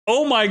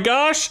Oh my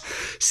gosh,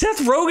 Seth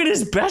Rogen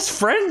is best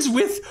friends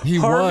with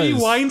Harvey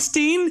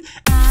Weinstein.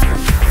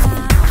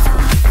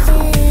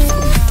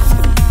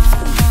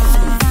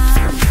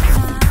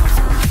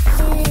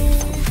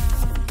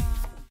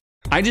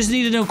 I just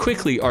need to know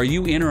quickly, are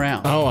you in or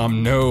out? Oh,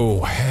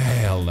 no.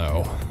 Hell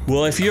no.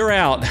 Well, if you're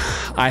out,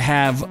 I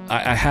have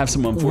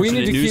some unfortunate news for you. We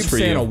need to keep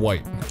Santa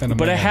white.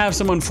 But I have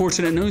some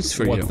unfortunate news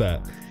for you. What's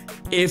that?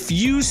 If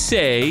you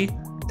say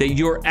that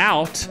you're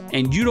out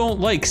and you don't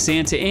like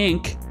Santa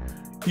Inc.,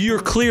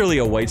 you're clearly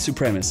a white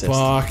supremacist.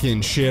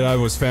 Fucking shit, I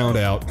was found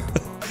out.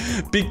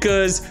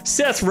 Because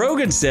Seth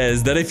Rogen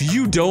says that if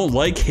you don't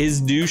like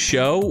his new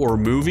show or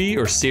movie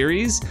or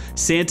series,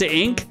 Santa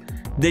Inc.,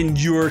 then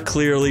you're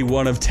clearly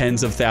one of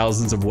tens of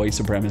thousands of white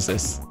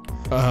supremacists.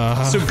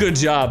 So good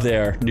job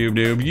there, Noob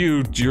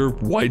Noob. You're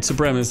white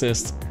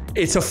supremacist.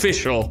 It's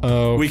official.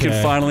 Okay. We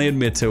can finally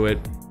admit to it.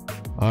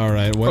 All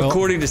right, well.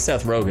 According to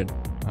Seth Rogen.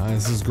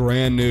 This is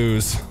grand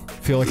news. I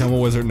feel like I'm a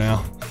wizard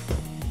now.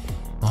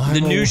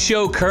 The new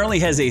show currently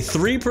has a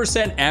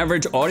 3%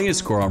 average audience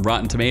score on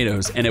Rotten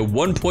Tomatoes and a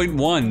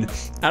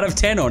 1.1 out of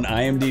 10 on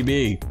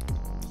IMDb.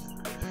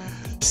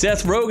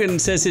 Seth Rogen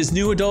says his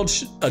new adult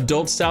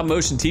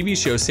stop-motion TV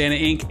show, Santa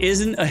Inc.,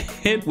 isn't a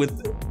hit with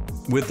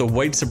the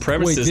white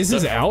supremacists. Wait, this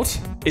is out?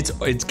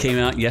 It came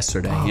out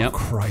yesterday. Oh, yep.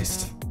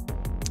 Christ.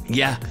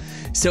 Yeah.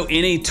 So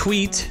in a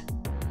tweet,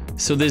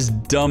 so this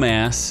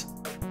dumbass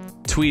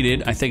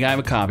tweeted, I think I have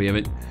a copy of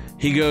it.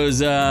 He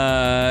goes,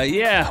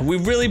 yeah, we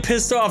really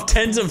pissed off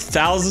tens of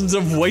thousands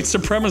of white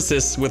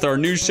supremacists with our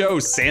new show,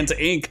 Santa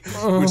Inc.,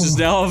 which is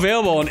now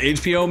available on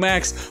HBO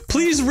Max.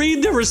 Please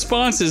read the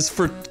responses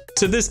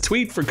to this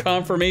tweet for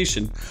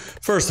confirmation.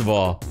 First of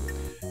all,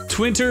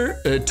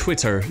 Twitter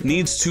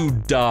needs to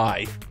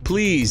die.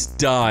 Please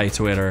die,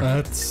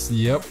 Twitter.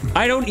 Yep.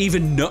 I don't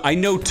even know. I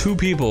know 2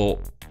 people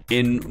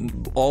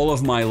in all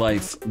of my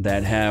life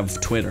that have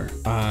Twitter.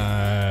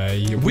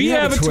 We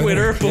have a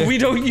Twitter, but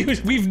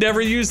we've never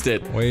used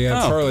it. We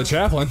have Charlie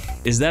Chaplin.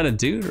 Is that a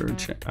dude or a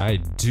chick? I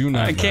do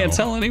not know. I can't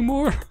tell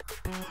anymore.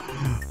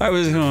 I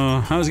was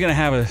gonna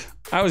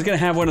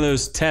have one of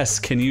those tests.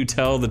 Can you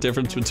tell the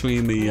difference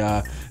between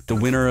the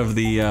winner of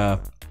the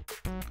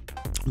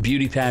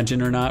beauty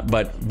pageant or not?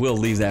 But we'll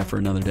leave that for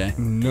another day.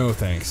 No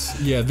thanks.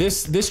 Yeah,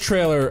 this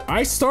trailer,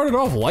 I started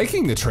off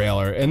liking the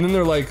trailer, and then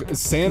they're like,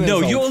 Santa.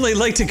 No, you only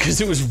liked it because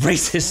it was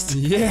racist.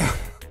 Yeah.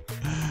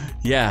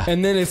 Yeah.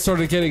 And then it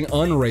started getting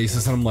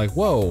unracist, and I'm like,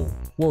 whoa,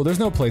 there's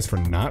no place for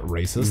not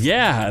racist.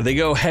 Yeah, they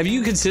go, have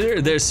you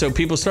considered, so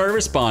people started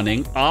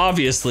responding,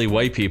 obviously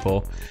white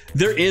people.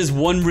 There is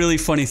one really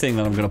funny thing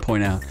that I'm gonna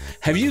point out.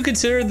 Have you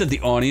considered that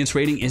the audience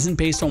rating isn't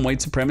based on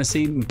white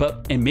supremacy,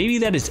 and maybe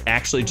that it's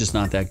actually just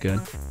not that good?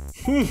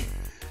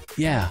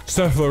 Yeah.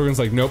 Seth Rogen's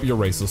like, nope, you're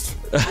racist.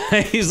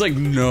 He's like,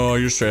 no,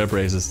 you're straight up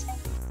racist.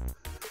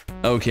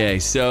 Okay,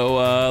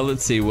 so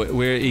let's see,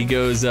 where he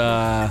goes,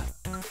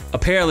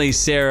 apparently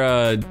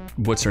Sarah,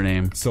 what's her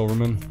name?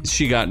 Silverman.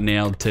 She got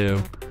nailed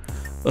too.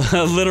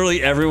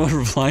 Literally everyone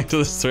replying to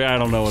this tweet. I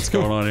don't know what's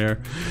going on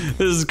here.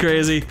 This is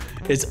crazy.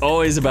 It's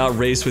always about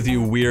race with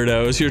you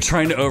weirdos. You're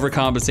trying to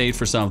overcompensate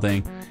for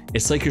something.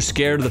 It's like you're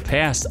scared of the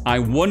past. I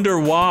wonder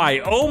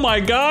why. Oh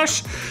my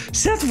gosh!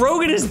 Seth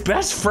Rogen is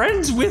best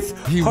friends with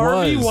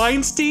Harvey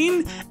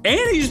Weinstein, and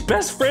he's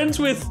best friends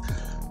with,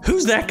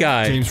 who's that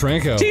guy? James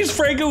Franco. James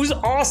Franco is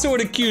also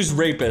an accused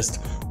rapist.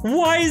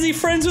 Why is he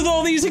friends with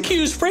all these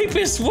accused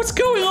rapists? What's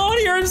going on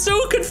here? I'm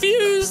so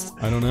confused.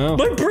 I don't know.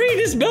 My brain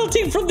is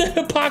melting from the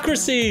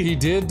hypocrisy. He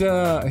did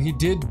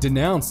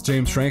denounce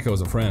James Franco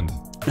as a friend.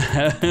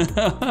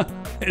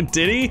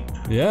 Did he?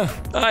 Yeah.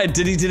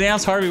 Did he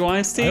denounce Harvey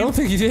Weinstein? I don't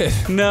think he did.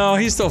 No,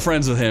 he's still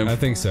friends with him. I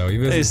think so. He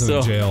visits him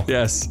in jail.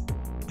 Yes.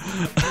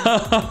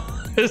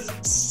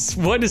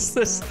 What is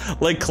this?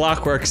 Like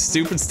clockwork,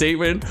 stupid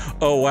statement.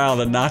 Oh wow,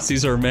 the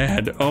Nazis are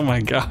mad. Oh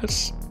my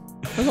gosh.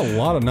 There's a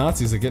lot of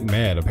Nazis that get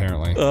mad,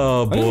 apparently.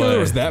 Oh boy. I didn't know there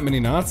was that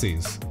many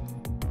Nazis.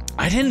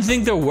 I didn't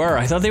think there were.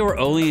 I thought they were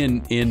only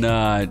in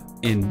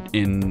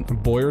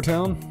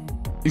Boyertown?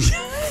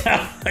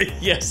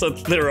 Yes,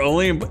 they were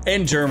only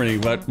in Germany,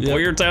 but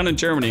Boyertown in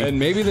Germany. And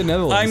maybe the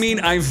Netherlands. I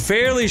mean, I'm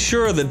fairly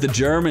sure that the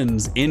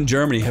Germans in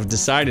Germany have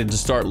decided to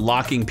start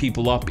locking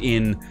people up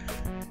in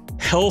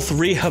health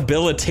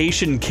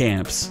rehabilitation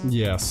camps.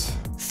 Yes.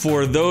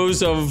 For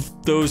those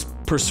of those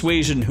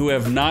persuasion who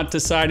have not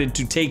decided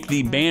to take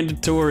the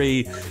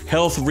mandatory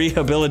health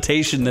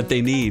rehabilitation that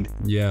they need.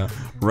 Yeah.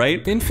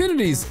 Right?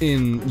 Infinities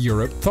in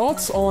Europe.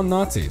 Thoughts on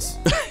Nazis?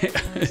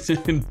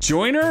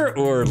 Joiner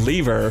or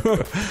leaver?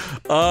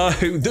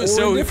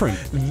 So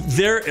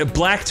different.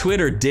 Black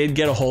Twitter did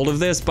get a hold of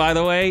this, by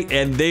the way,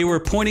 and they were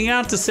pointing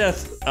out to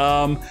Seth,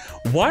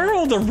 why are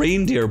all the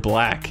reindeer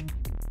black?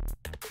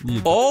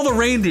 All the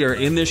reindeer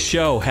in this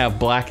show have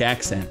black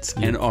accents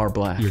and are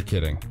black. You're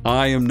kidding.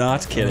 I am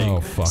not kidding. Oh,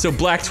 fuck. So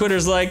Black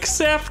Twitter's like,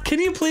 Seth, can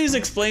you please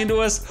explain to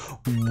us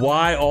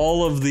why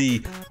all of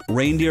the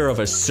reindeer of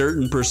a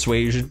certain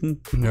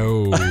persuasion?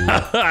 No.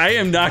 I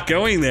am not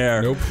going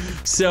there. Nope.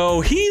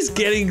 So he's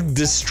getting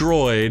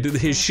destroyed.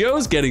 His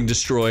show's getting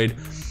destroyed.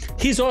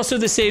 He's also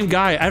the same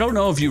guy. I don't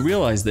know if you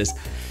realize this.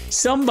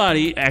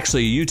 Somebody,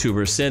 actually a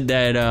YouTuber, said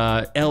that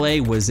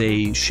LA was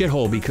a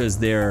shithole because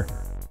their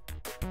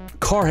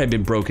car had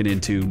been broken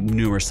into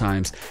numerous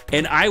times.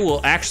 And I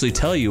will actually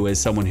tell you,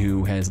 as someone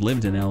who has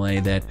lived in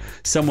LA, that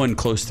someone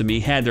close to me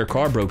had their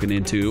car broken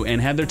into and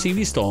had their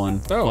TV stolen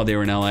while they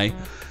were in LA.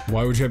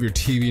 Why would you have your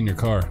TV in your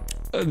car?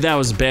 That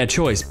was a bad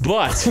choice.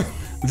 But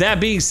that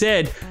being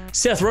said,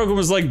 Seth Rogen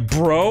was like,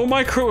 bro,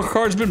 my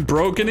car's been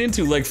broken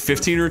into like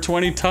 15 or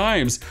 20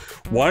 times.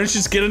 Why don't you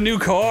just get a new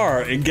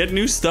car and get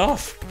new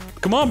stuff?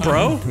 Come on,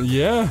 bro.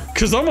 Yeah.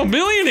 Because I'm a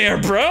millionaire,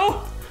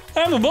 bro.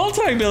 I'm a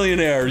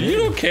multi-millionaire. You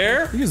don't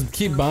care. You just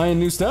keep buying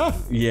new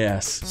stuff.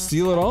 Yes.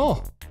 Steal it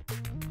all.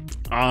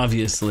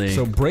 Obviously.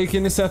 So break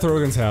into Seth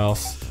Rogen's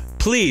house.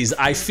 Please,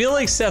 I feel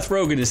like Seth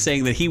Rogen is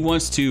saying that he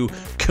wants to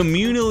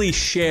communally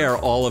share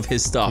all of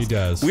his stuff. He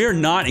does. We are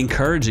not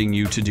encouraging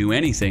you to do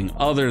anything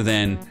other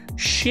than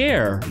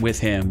share with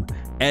him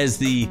as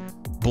the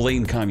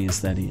blatant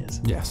communist that he is.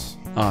 Yes.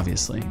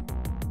 Obviously.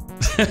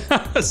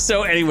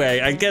 So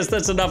anyway, I guess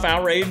that's enough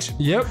outrage.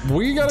 Yep,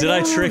 we got. Did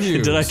I trick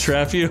you? Did I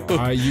trap you?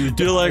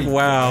 You're like,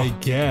 wow. I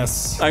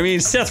guess. I mean,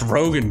 Seth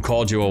Rogen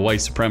called you a white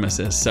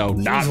supremacist, so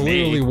not He's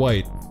me. literally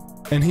white.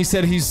 And he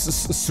said he's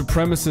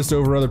supremacist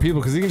over other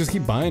people because he can just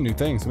keep buying new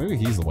things. Maybe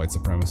he's the white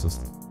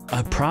supremacist.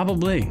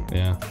 Probably.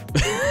 Yeah.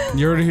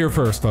 You heard it here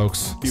first,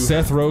 folks.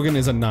 Seth Rogen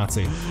is a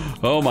Nazi.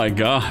 Oh my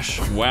gosh.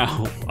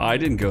 Wow. I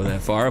didn't go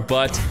that far,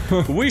 but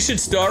we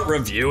should start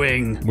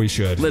reviewing. We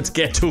should. Let's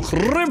get to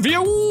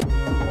review.